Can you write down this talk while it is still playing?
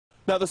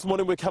Now this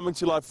morning we're coming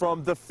to you live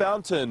from The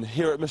Fountain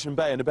here at Mission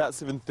Bay, and about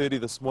 7:30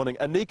 this morning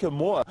Anika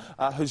Moore,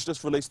 who's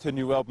just released her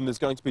new album, is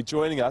going to be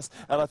joining us,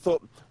 and I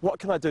thought, what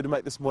can I do to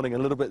make this morning a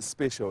little bit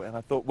special? And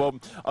I thought, well,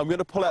 I'm going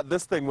to pull out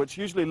this thing which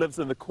usually lives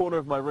in the corner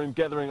of my room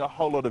gathering a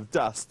whole lot of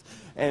dust,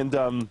 and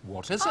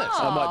what is it?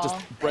 I might just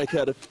break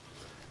out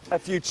a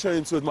few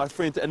tunes with my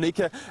friend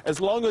Anika, as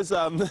long as,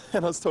 and I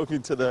was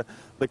talking to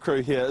the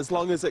crew here, as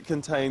long as it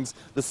contains,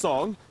 the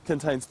song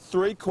contains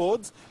 3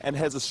 chords and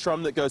has a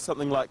strum that goes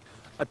something like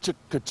a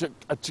chick-a-chick,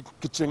 a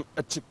chick-a-ching,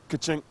 a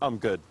chick-a-ching, I'm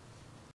good.